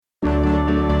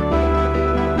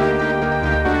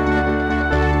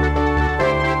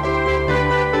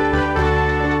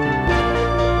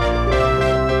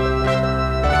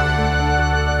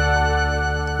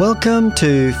Welcome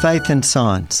to Faith and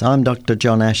Science. I'm Dr.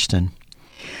 John Ashton.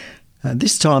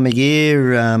 This time of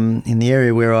year, in the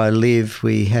area where I live,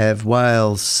 we have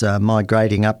whales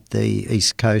migrating up the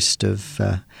east coast of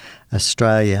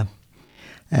Australia.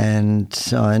 And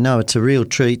I know it's a real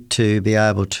treat to be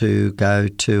able to go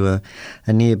to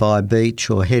a nearby beach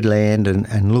or headland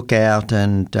and look out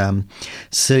and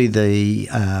see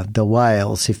the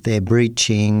whales if they're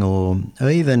breaching or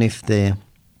even if they're,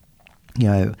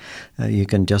 you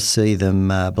can just see them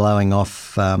blowing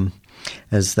off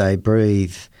as they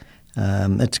breathe.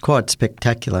 It's quite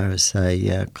spectacular as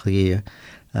they clear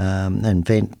and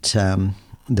vent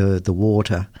the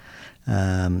water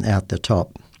out the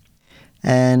top.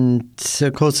 And,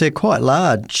 of course, they're quite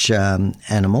large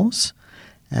animals.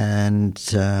 And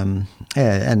I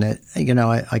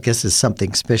guess there's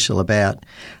something special about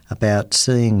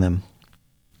seeing them.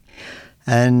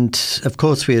 And, of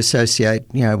course, we associate,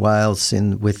 whales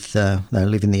with they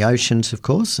live in the oceans, of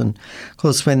course. And, of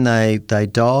course, when they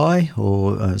die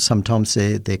or sometimes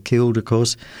they're killed, of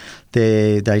course,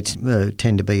 they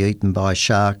tend to be eaten by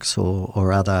sharks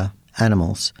or other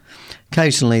animals.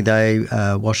 Occasionally they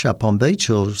wash up on beach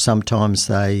or sometimes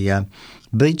they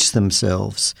beach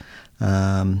themselves.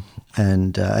 Again,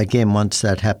 once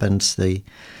that happens, the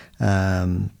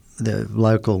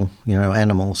local,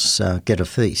 animals get a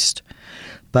feast.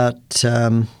 But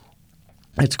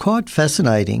it's quite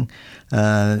fascinating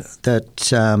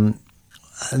that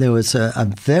there was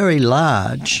a very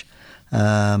large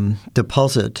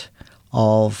deposit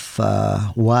of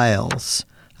whales,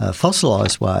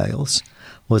 fossilised whales,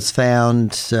 was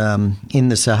found in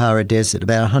the Sahara Desert,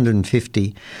 about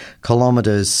 150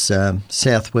 kilometres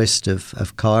southwest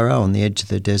of Cairo, on the edge of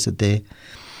the desert there.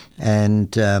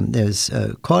 And there's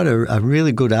quite a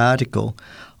really good article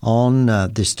on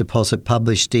this deposit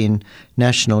published in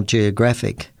National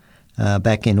Geographic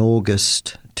back in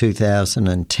August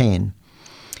 2010.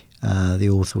 The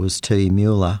author was T.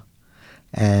 Mueller.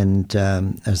 And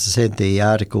as I said, the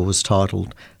article was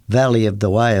titled Valley of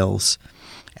the Whales.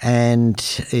 And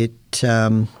it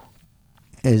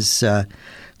is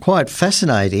quite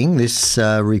fascinating, this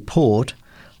report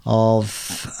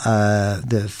of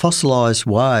the fossilised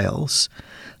whales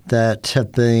that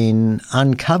have been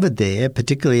uncovered there,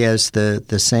 particularly as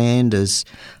the sand has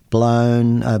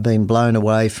been blown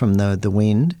away from the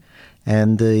wind,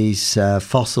 and these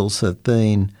fossils have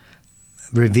been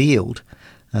revealed,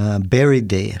 buried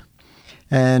there.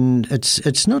 And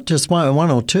it's not just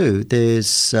one or two.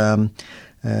 There's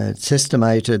it's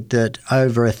estimated that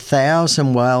over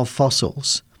 1,000 whale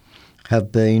fossils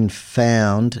have been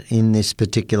found in this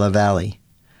particular valley.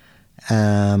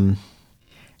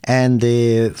 And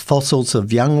they're fossils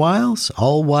of young whales,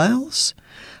 old whales,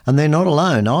 and they're not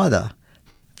alone either.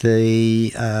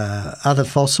 The other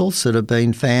fossils that have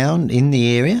been found in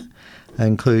the area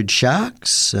include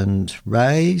sharks and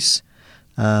rays,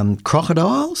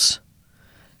 crocodiles,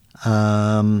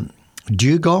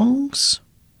 dugongs,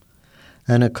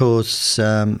 and, of course,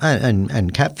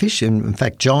 and catfish, in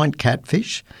fact, giant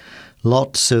catfish,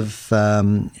 lots of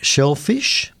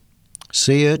shellfish,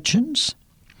 sea urchins,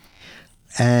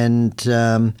 and,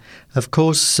 of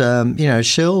course,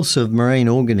 shells of marine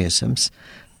organisms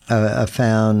are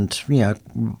found,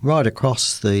 right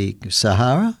across the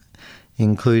Sahara,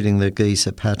 including the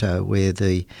Giza Plateau, where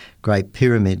the Great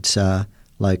Pyramids are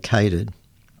located.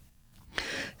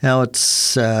 Now,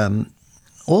 it's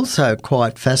also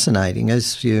quite fascinating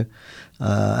as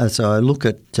I look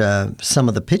at some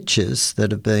of the pictures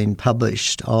that have been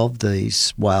published of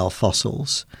these whale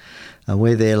fossils,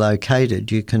 where they're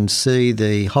located. You can see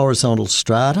the horizontal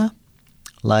strata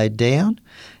laid down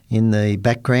in the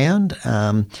background,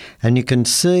 and you can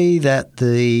see that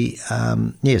the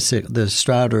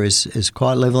strata is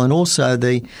quite level, and also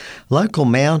the local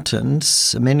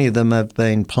mountains, many of them have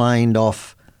been planed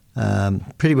off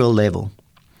pretty well level.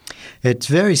 It's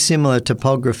very similar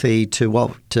topography to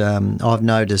what I've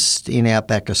noticed in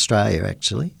outback Australia,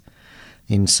 actually,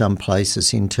 in some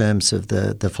places in terms of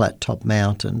the flat-top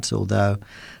mountains, although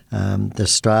the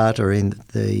strata in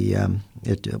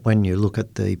when you look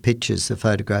at the pictures, the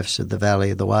photographs of the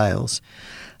Valley of the Whales,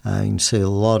 you can see a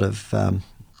lot of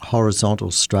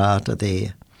horizontal strata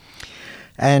there.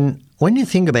 And when you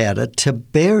think about it, to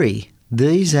bury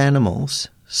these animals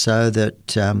so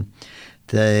that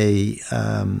they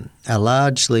are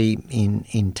largely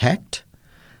intact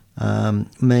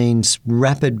means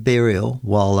rapid burial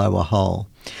while they were whole.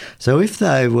 So if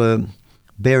they were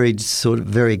buried sort of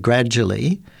very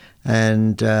gradually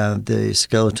and the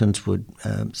skeletons would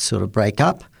sort of break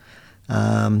up,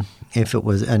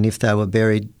 if they were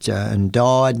buried and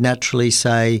died naturally,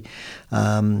 say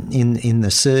in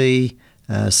the sea,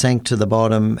 sank to the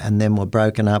bottom and then were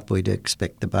broken up, we'd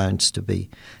expect the bones to be,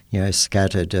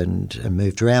 scattered and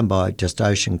moved around by just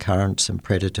ocean currents and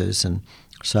predators and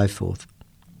so forth.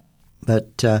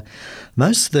 But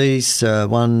most of these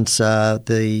ones,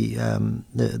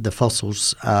 the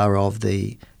fossils are of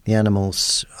the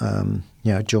animals,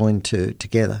 joined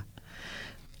together.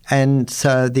 And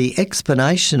so the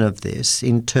explanation of this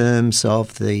in terms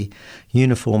of the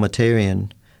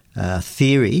uniformitarian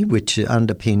theory, which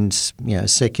underpins,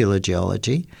 secular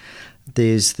geology,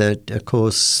 there's that, of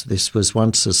course, this was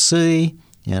once a sea,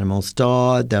 the animals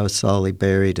died, they were slowly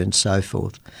buried and so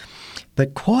forth.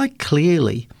 But quite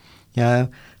clearly, to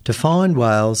find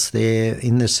whales there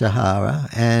in the Sahara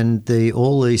and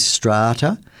all these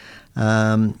strata,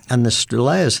 and the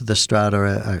layers of the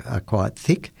strata are quite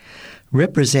thick,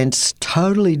 represents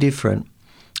totally different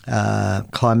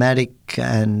climatic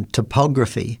and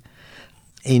topography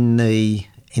in the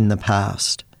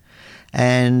past.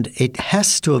 And it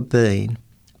has to have been,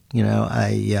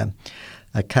 a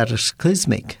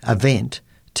cataclysmic event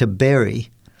to bury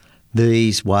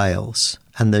these whales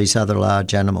and these other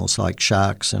large animals like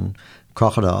sharks and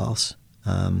crocodiles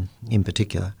in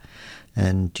particular,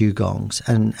 and dugongs,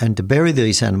 and to bury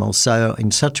these animals so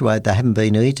in such a way they haven't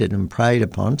been eaten and preyed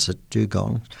upon, so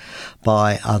dugongs,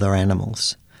 by other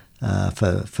animals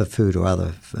for food or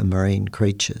other marine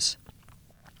creatures.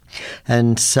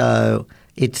 And so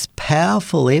it's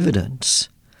powerful evidence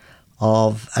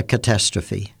of a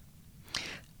catastrophe.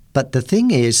 But the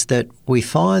thing is that we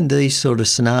find these sort of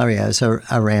scenarios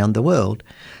around the world.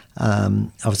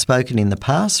 I've spoken in the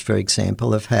past, for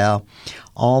example, of how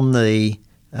on the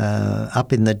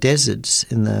up in the deserts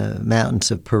in the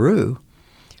mountains of Peru,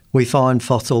 we find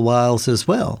fossil whales as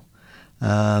well.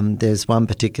 There's one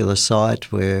particular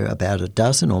site where about a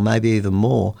dozen or maybe even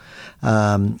more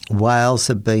whales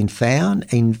have been found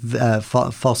in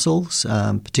fossils,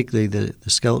 particularly the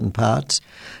skeleton parts,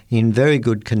 in very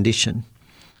good condition.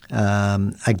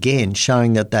 Again,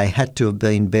 showing that they had to have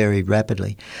been buried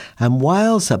rapidly. And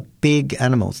whales are big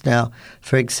animals. Now,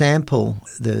 for example,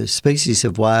 the species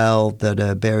of whale that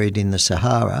are buried in the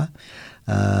Sahara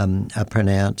are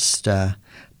pronounced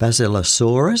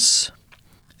Basilosaurus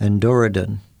and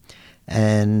Dorudon.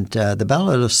 And the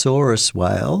Basilosaurus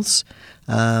whales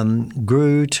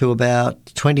grew to about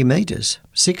 20 metres,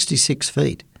 66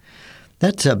 feet.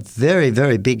 That's a very,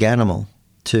 very big animal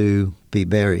to be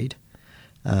buried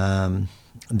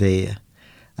there.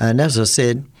 And as I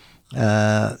said,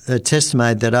 it's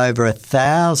estimated that over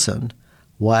 1,000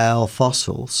 whale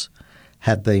fossils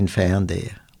have been found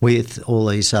there with all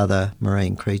these other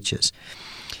marine creatures.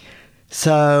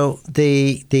 So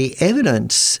the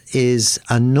evidence is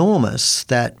enormous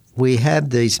that we have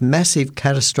these massive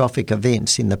catastrophic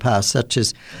events in the past, such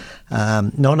as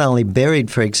not only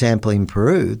buried, for example, in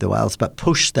Peru, the whales, but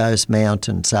pushed those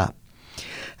mountains up.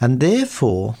 And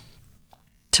therefore,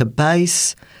 to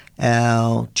base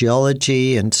our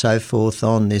geology and so forth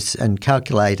on this and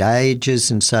calculate ages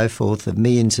and so forth of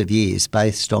millions of years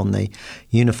based on the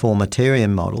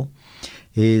uniformitarian model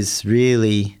is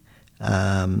really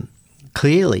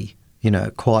clearly,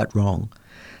 quite wrong.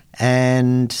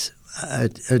 And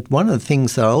one of the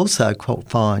things that I also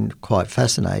find quite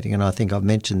fascinating, and I think I've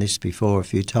mentioned this before a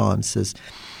few times, is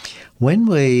when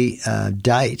we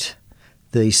date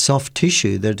the soft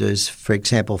tissue that is, for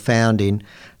example, found in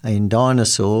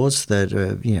dinosaurs that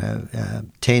are,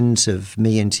 tens of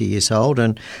millions of years old.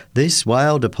 And this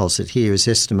whale deposit here is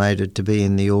estimated to be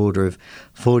in the order of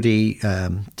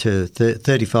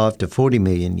 35 to 40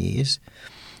 million years.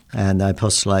 And they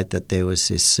postulate that there was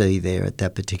this sea there at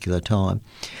that particular time.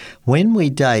 When we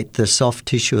date the soft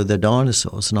tissue of the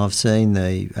dinosaurs, and I've seen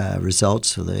the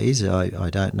results for these, I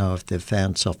don't know if they've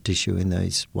found soft tissue in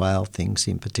these whale things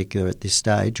in particular at this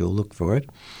stage or look for it,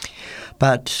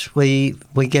 but we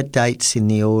get dates in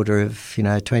the order of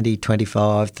 20,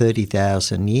 25,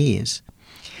 30,000 years.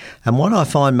 And what I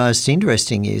find most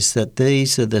interesting is that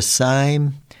these are the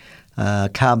same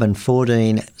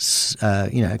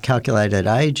carbon-14, calculated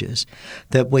ages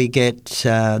that we get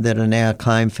that are now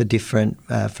claimed for different,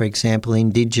 for example,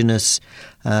 indigenous,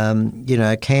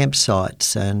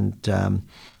 campsites and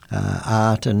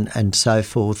art and so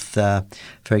forth,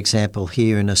 for example,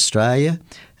 here in Australia.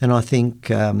 And I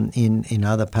think in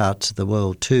other parts of the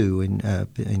world too,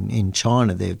 in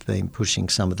China, they've been pushing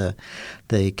some of the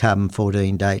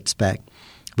carbon-14 dates back.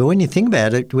 But when you think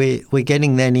about it, we're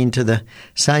getting then into the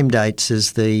same dates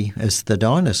as the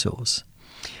dinosaurs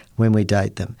when we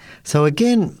date them. So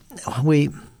again, we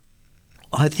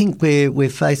I think we're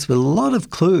faced with a lot of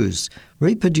clues,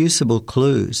 reproducible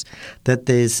clues, that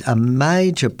there's a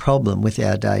major problem with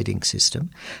our dating system,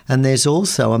 and there's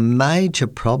also a major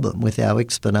problem with our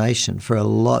explanation for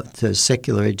the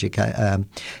secular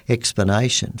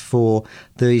explanation for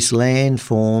these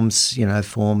landforms,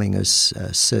 forming as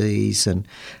seas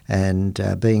and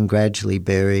being gradually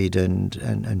buried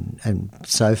and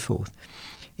so forth.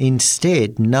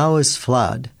 Instead, Noah's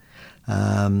flood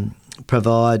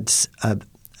provides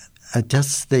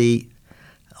just the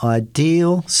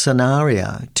ideal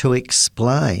scenario to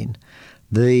explain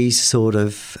these sort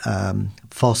of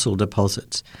fossil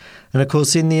deposits. And of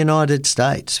course, in the United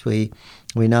States, we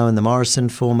know in the Morrison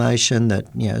Formation that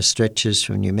stretches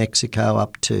from New Mexico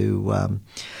up to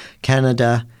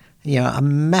Canada, a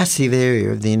massive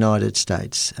area of the United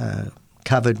States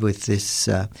covered with this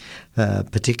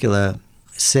particular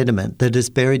sediment that has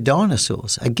buried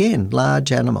dinosaurs. Again,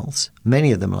 large animals,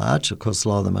 many of them large, of course a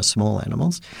lot of them are small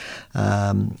animals,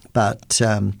 but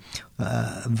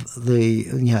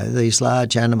these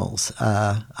large animals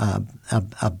are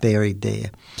buried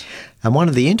there. And one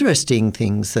of the interesting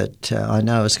things that I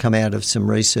know has come out of some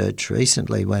research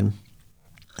recently, when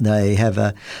they have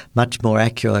a much more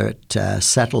accurate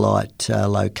satellite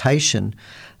location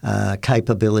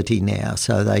capability now,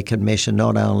 so they can measure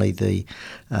not only the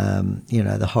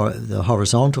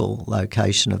horizontal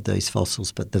location of these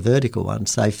fossils, but the vertical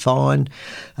ones. They find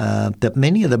that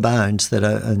many of the bones that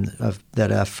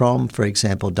are from, for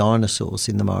example, dinosaurs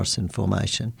in the Morrison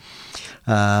Formation,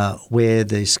 where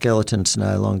the skeleton's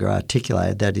no longer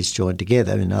articulated, that is joined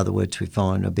together. In other words, we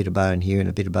find a bit of bone here and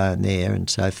a bit of bone there and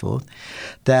so forth,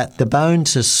 that the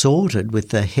bones are sorted with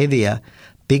the heavier,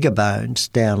 bigger bones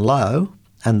down low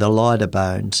and the lighter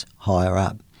bones higher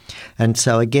up. And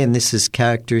so again, this is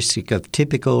characteristic of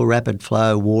typical rapid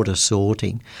flow water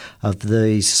sorting of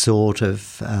these sort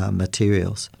of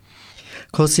materials.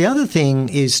 Of course, the other thing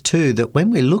is too that when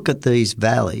we look at these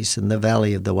valleys, and the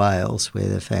Valley of the Whales where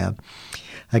they're found,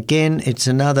 again, it's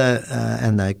another,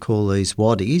 and they call these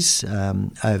wadis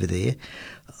over there.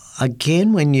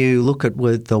 Again, when you look at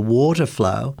with the water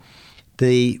flow,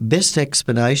 the best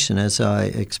explanation, as I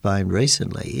explained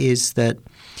recently, is that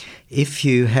if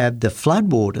you have the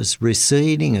floodwaters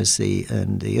receding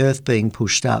and the earth being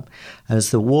pushed up, as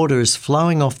the water is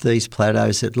flowing off these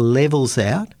plateaus, it levels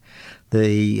out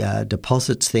the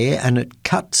deposits there and it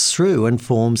cuts through and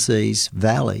forms these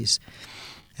valleys.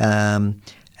 And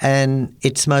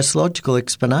its most logical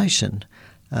explanation.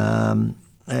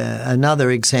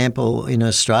 Another example in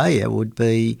Australia would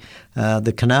be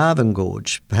the Carnarvon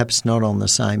Gorge, perhaps not on the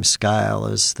same scale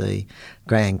as the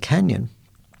Grand Canyon.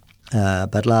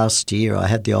 But last year I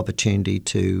had the opportunity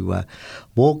to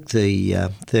walk the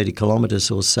 30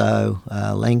 kilometres or so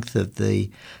length of the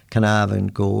Carnarvon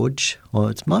Gorge. Or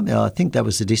I think that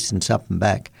was the distance up and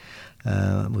back.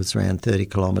 It was around 30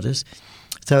 kilometres.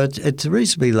 So it's a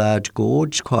reasonably large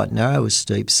gorge, quite narrow with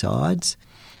steep sides.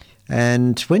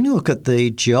 And when you look at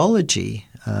the geology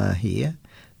here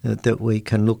that we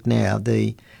can look now,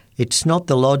 it's not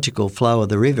the logical flow of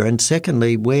the river. And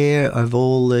secondly, where of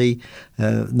all the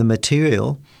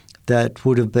material that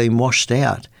would have been washed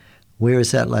out, where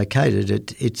is that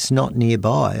located? It's not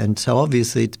nearby. And so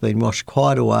obviously it's been washed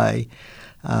quite away.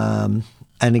 And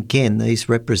again, these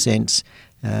represents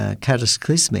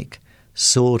cataclysmic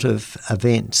sort of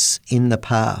events in the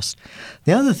past.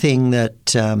 The other thing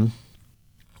that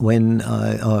when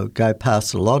I go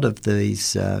past a lot of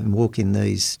these and walk in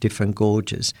these different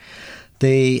gorges,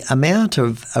 the amount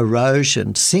of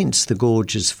erosion since the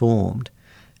gorge is formed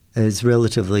is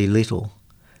relatively little.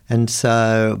 And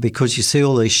so because you see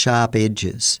all these sharp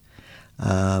edges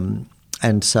and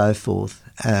so forth,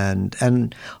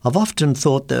 and I've often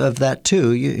thought of that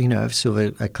too. Sort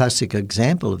of a classic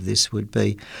example of this would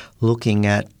be looking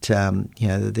at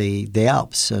the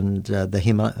Alps and the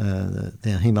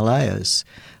Himalayas,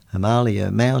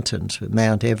 Himalaya mountains with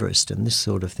Mount Everest and this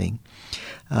sort of thing.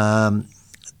 And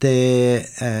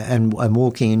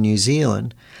walking in New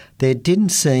Zealand, there didn't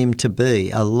seem to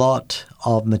be a lot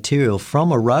of material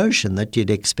from erosion that you'd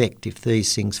expect if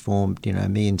these things formed,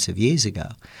 millions of years ago.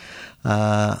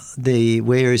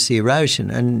 Where is the erosion?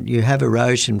 And you have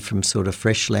erosion from sort of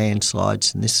fresh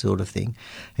landslides and this sort of thing,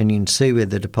 and you can see where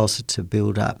the deposits have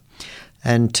built up.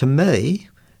 And to me,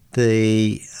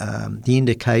 the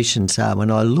indications are,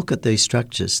 when I look at these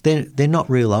structures, they're not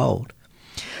real old.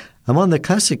 And one of the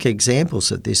classic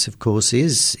examples of this, of course,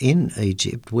 is in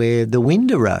Egypt, where the wind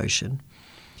erosion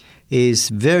is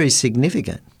very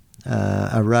significant,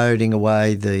 eroding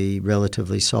away the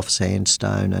relatively soft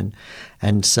sandstone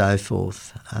and so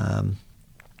forth.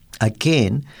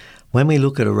 Again, When we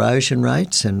look at erosion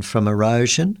rates, and from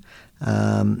erosion,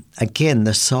 again,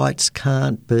 the sites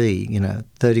can't be,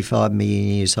 35 million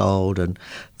years old and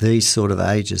these sort of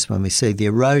ages. When we see the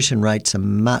erosion rates are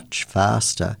much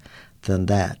faster than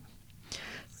that.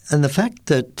 And the fact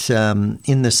that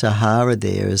in the Sahara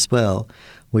there as well,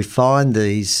 we find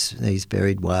these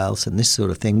buried whales and this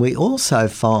sort of thing. We also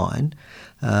find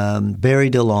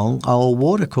buried along old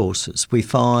watercourses. We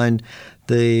find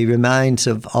the remains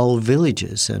of old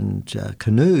villages and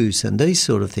canoes and these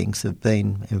sort of things have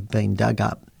been dug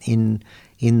up in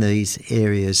these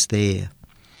areas there.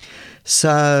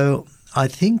 So I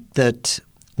think that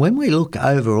when we look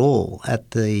overall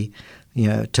at the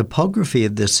topography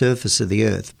of the surface of the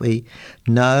earth, we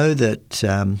know that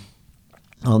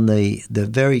on the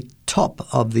very top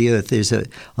of the earth,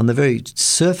 on the very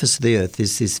surface of the earth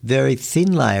is this very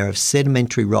thin layer of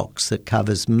sedimentary rocks that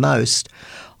covers most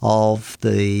of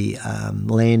the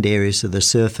land areas of the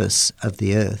surface of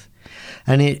the earth.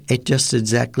 And it just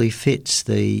exactly fits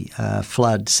the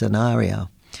flood scenario.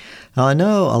 Now, I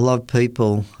know a lot of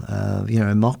people,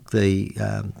 mock the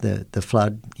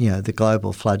flood, the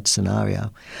global flood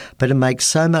scenario, but it makes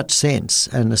so much sense,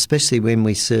 and especially when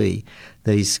we see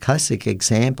these classic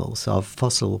examples of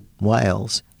fossil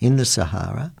whales in the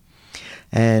Sahara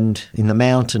and in the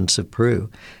mountains of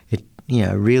Peru. It,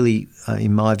 really,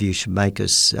 in my view, should make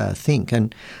us think.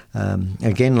 And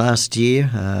again, last year,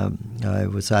 I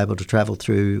was able to travel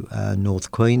through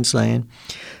North Queensland,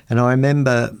 and I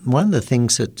remember one of the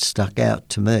things that stuck out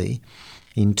to me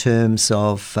in terms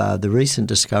of the recent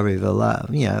discovery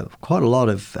of quite a lot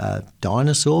of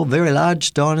very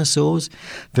large dinosaurs,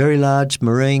 very large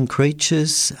marine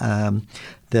creatures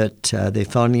that they're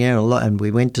finding out a lot. And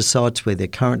we went to sites where they're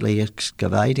currently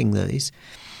excavating these.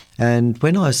 And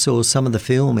when I saw some of the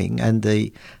filming and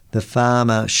the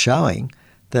farmer showing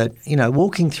that,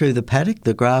 walking through the paddock,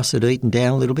 the grass had eaten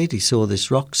down a little bit. He saw this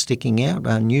rock sticking out,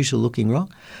 unusual looking rock.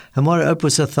 And it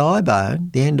was a thigh bone,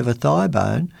 the end of a thigh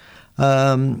bone,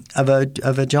 of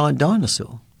a giant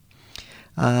dinosaur.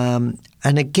 And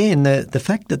again, the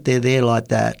fact that they're there like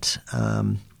that,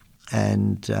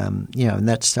 in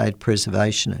that state of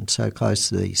preservation and so close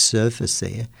to the surface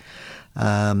there,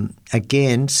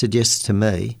 again suggests to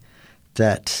me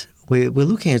that we're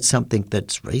looking at something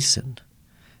that's recent.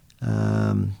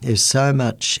 There's so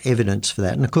much evidence for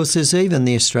that. And of course there's even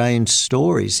the Australian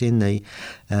stories in the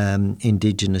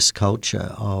indigenous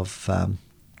culture of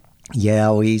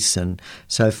yowies and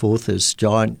so forth as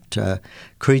giant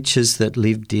creatures that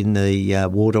lived in the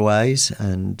waterways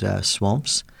and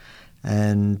swamps.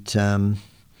 And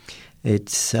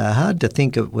it's hard to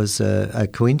think it was a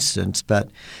coincidence, but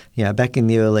back in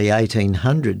the early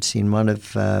 1800s, in one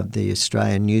of the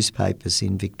Australian newspapers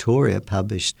in Victoria,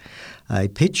 published a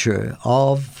picture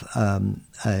of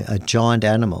a giant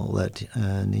animal that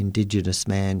an Indigenous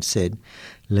man said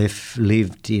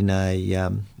lived in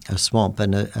a swamp,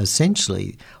 and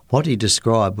essentially what he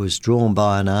described was drawn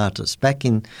by an artist back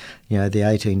in the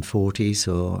 1840s,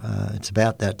 or it's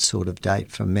about that sort of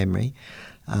date from memory.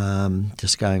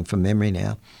 Just going from memory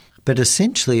now. But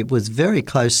essentially it was very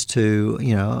close to,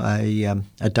 a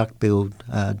duck-billed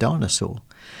dinosaur.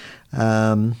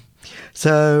 And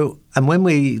when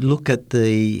we look at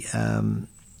the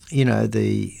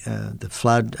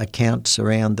flood accounts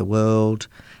around the world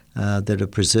that are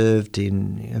preserved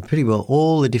in pretty well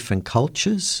all the different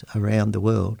cultures around the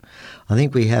world, I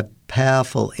think we have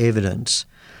powerful evidence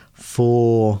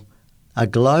for a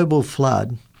global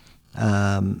flood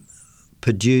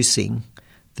producing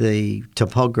the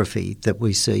topography that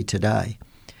we see today.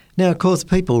 Now, of course,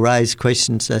 people raise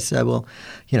questions. They say, well,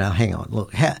 hang on,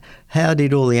 look, how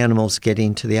did all the animals get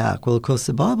into the ark? Well, of course,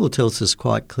 the Bible tells us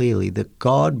quite clearly that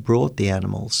God brought the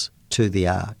animals to the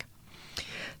ark.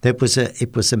 It was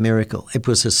a miracle. It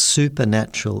was a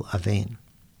supernatural event.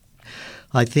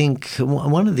 I think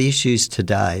one of the issues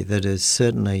today that is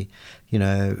certainly,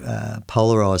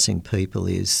 polarising people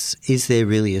is there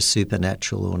really a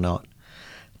supernatural or not?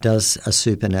 Does a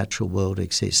supernatural world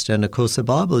exist? And of course the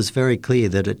Bible is very clear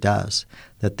that it does,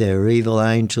 that there are evil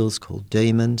angels called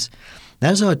demons.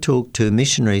 As I talk to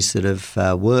missionaries that have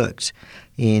worked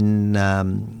in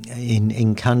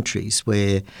countries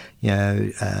where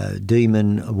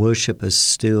demon worship is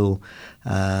still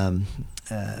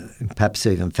perhaps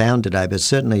even found today, but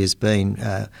certainly has been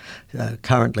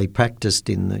currently practiced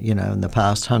in the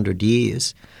past 100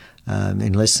 years,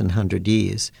 in less than 100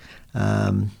 years.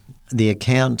 The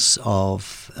accounts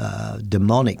of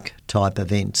demonic type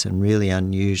events and really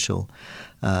unusual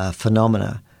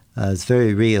phenomena is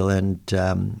very real, and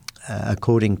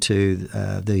according to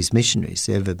these missionaries,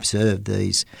 they've observed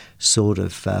these sort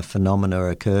of phenomena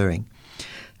occurring.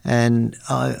 And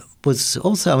I was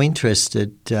also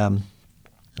interested, and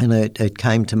it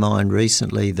came to mind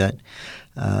recently that,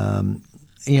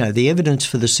 the evidence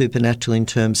for the supernatural in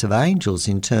terms of angels,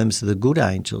 in terms of the good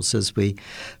angels, as we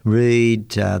read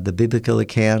the biblical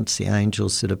accounts, the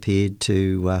angels that appeared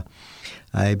to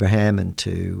Abraham and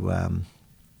to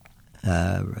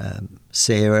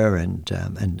Sarah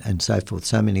and so forth,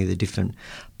 so many of the different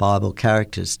Bible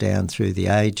characters down through the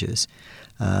ages,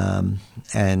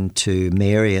 and to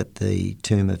Mary at the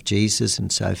tomb of Jesus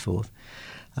and so forth.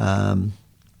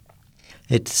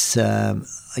 It's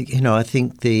I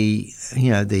think the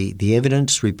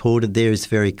evidence reported there is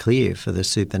very clear for the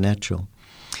supernatural.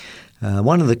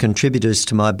 One of the contributors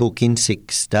to my book In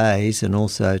 6 Days, and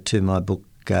also to my book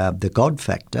The God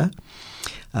Factor,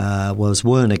 was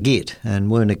Werner Gitt, and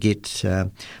Werner Gitt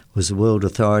was a world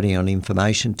authority on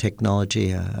information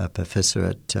technology, a professor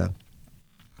at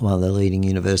one of the leading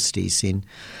universities in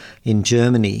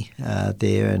Germany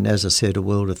there, and as I said, a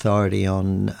world authority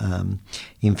on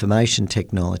information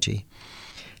technology.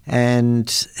 And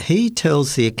he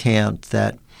tells the account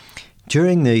that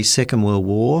during the Second World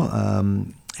War,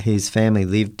 his family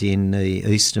lived in the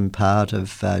eastern part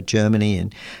of Germany,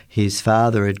 and his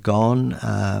father had gone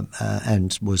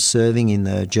and was serving in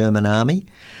the German army.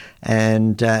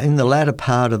 And in the latter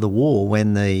part of the war,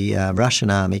 when the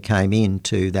Russian army came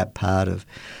into that part of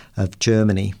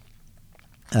Germany,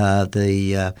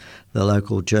 the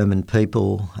local German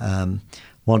people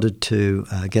wanted to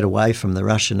get away from the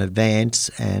Russian advance,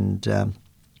 and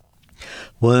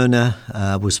Werner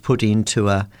was put into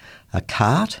a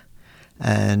cart,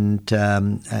 and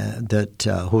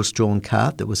that horse-drawn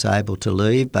cart that was able to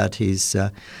leave, but his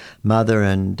mother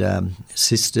and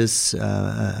sisters,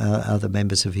 other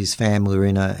members of his family, were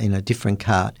in a different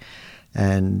cart,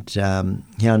 and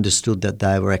he understood that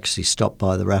they were actually stopped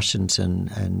by the Russians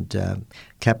and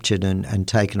captured and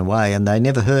taken away, and they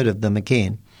never heard of them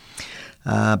again.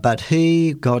 But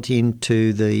he got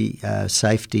into the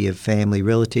safety of family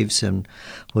relatives and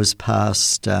was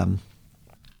passed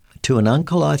to an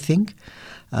uncle, I think,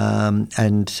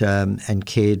 and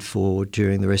cared for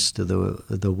during the rest of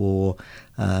the war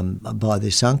by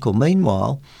this uncle.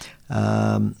 Meanwhile,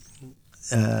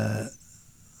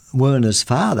 Werner's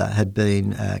father had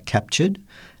been captured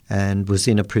and was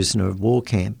in a prisoner of war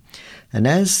camp. And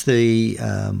as the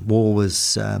war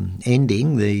was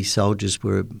ending, the soldiers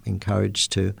were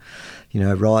encouraged to,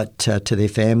 write to their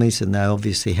families, and they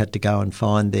obviously had to go and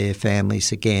find their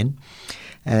families again.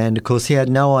 And, of course, he had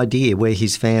no idea where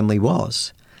his family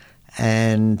was.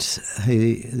 And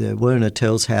Werner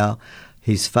tells how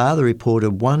his father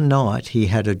reported one night he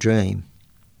had a dream,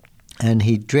 and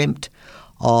he dreamt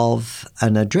of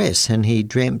an address, and he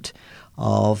dreamt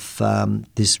of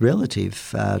this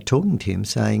relative talking to him,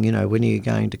 saying, when are you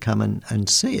going to come and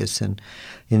see us? And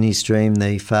in his dream,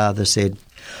 the father said,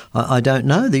 I don't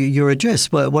know your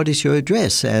address. What is your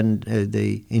address? And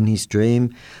in his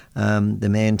dream, the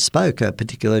man spoke a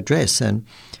particular address, and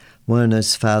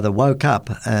Werner's father woke up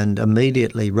and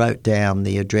immediately wrote down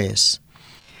the address.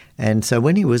 And so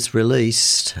when he was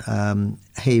released,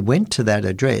 he went to that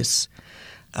address,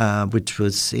 which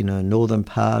was in a northern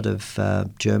part of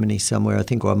Germany somewhere, I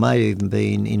think, or it may even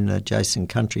be in an adjacent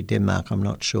country, Denmark, I'm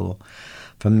not sure.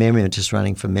 From memory, I'm just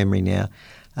running from memory now.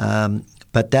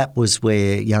 But that was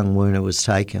where young Werner was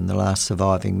taken, the last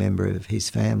surviving member of his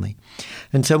family.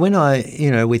 And so when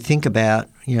we think about,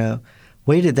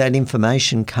 where did that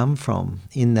information come from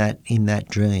in that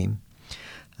dream?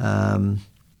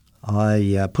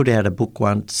 I put out a book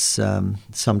once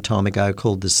some time ago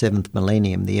called The Seventh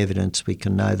Millennium, The Evidence We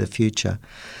Can Know the Future.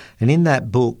 And in that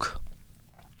book,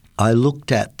 I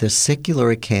looked at the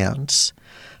secular accounts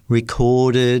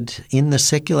recorded in the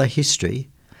secular history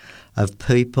of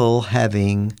people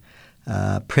having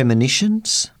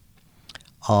premonitions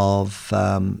of,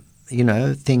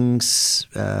 things,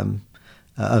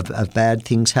 of bad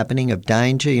things happening, of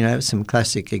danger. Some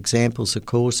classic examples, of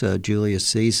course, are Julius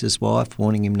Caesar's wife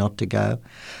warning him not to go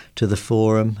to the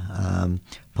Forum,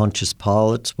 Pontius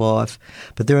Pilate's wife.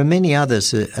 But there are many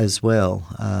others as well,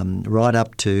 right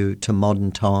up to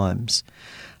modern times.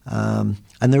 And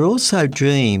there are also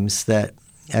dreams that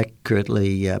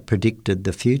accurately predicted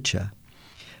the future.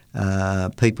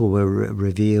 People were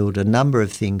revealed a number of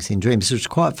things in dreams. It was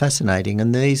quite fascinating,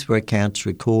 and these were accounts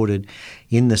recorded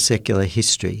in the secular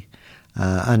history,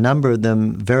 a number of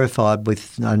them verified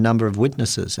with a number of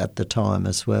witnesses at the time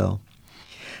as well.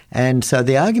 And so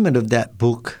the argument of that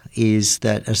book is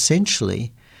that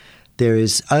essentially there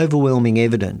is overwhelming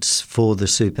evidence for the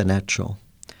supernatural.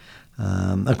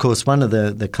 Of course, one of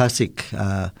the classic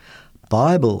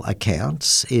Bible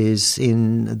accounts is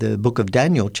in the book of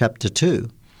Daniel, chapter 2,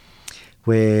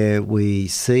 where we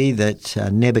see that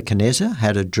Nebuchadnezzar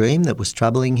had a dream that was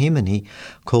troubling him, and he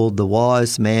called the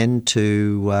wise men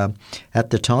to, at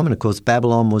the time, and of course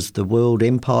Babylon was the world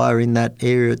empire in that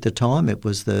area at the time. It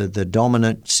was the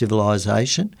dominant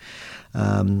civilization.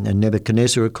 And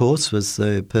Nebuchadnezzar, of course, was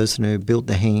the person who built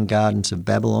the Hanging Gardens of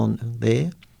Babylon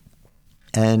there.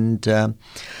 And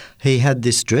he had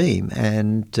this dream,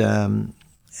 and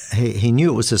he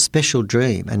knew it was a special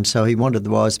dream, and so he wanted the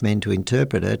wise men to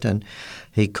interpret it, and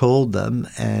he called them,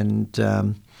 and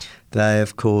they,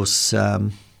 of course,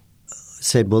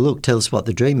 said, well, look, tell us what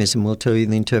the dream is and we'll tell you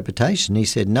the interpretation. He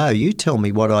said, no, you tell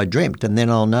me what I dreamt and then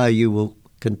I'll know you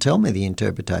can tell me the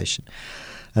interpretation.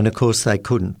 And, of course, they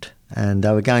couldn't, and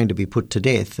they were going to be put to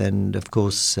death. And, of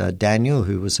course, Daniel,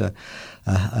 who was a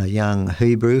young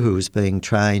Hebrew who was being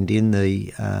trained in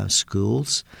the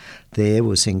schools there,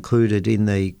 was included in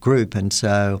the group. And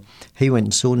so he went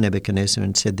and saw Nebuchadnezzar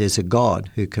and said, there's a God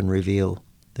who can reveal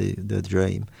the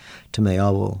dream to me. I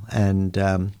will, and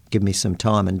give me some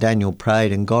time. And Daniel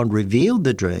prayed, and God revealed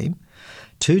the dream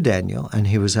to Daniel, and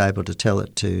he was able to tell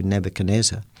it to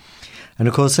Nebuchadnezzar. And,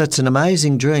 of course, that's an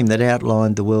amazing dream that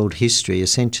outlined the world history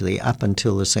essentially up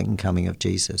until the second coming of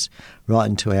Jesus, right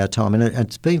into our time. And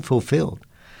it's been fulfilled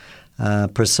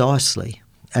precisely.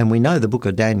 And we know the book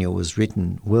of Daniel was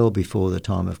written well before the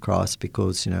time of Christ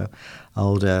because,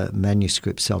 older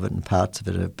manuscripts of it and parts of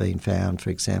it have been found, for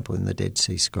example, in the Dead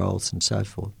Sea Scrolls and so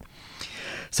forth.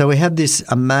 So we have this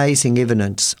amazing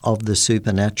evidence of the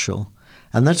supernatural.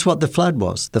 And that's what the flood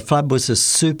was. The flood was a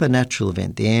supernatural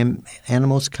event. The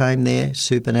animals came there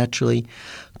supernaturally.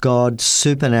 God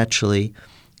supernaturally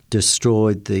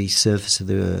destroyed the surface of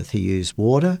the earth. He used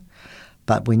water.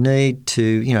 But we need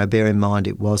to, bear in mind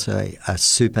it was a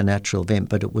supernatural event,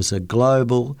 but it was a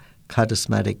global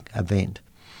charismatic event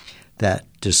that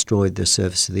destroyed the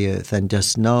surface of the earth. And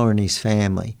just Noah and his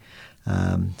family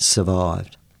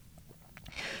survived.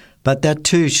 But that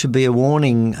too should be a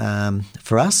warning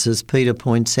for us, as Peter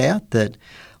points out, that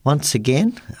once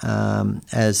again,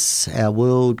 as our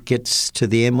world gets to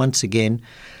the end, once again,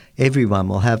 everyone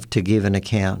will have to give an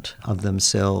account of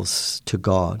themselves to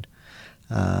God.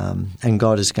 And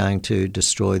God is going to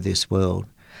destroy this world.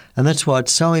 And that's why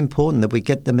it's so important that we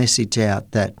get the message out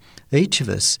that each of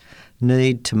us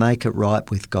need to make it right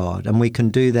with God. And we can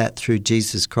do that through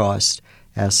Jesus Christ,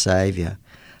 our Saviour,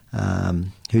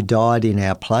 who died in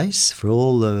our place for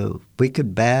all the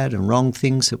wicked, bad and wrong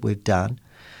things that we've done,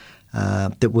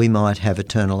 that we might have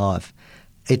eternal life.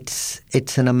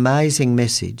 It's an amazing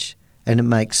message, and it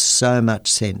makes so much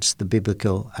sense, the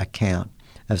biblical account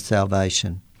of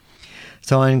salvation.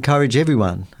 So I encourage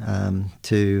everyone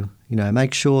to,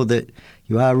 make sure that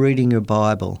you are reading your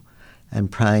Bible and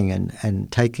praying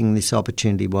and taking this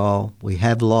opportunity while we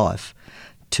have life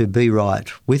to be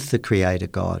right with the Creator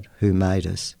God who made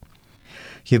us.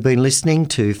 You've been listening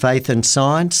to Faith and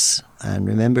Science, and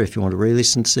remember, if you want to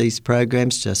re-listen to these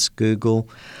programs, just Google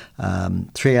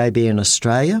 3ABN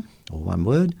Australia, or one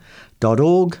word,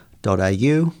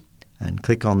 .org.au, and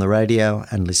click on the radio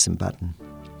and listen button.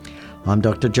 I'm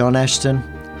Dr. John Ashton.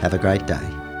 Have a great day.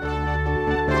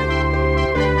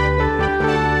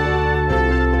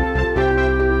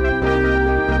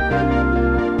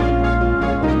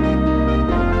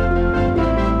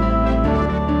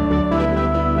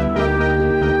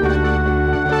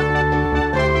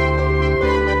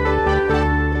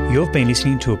 You've been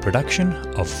listening to a production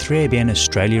of 3ABN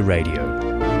Australia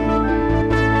Radio.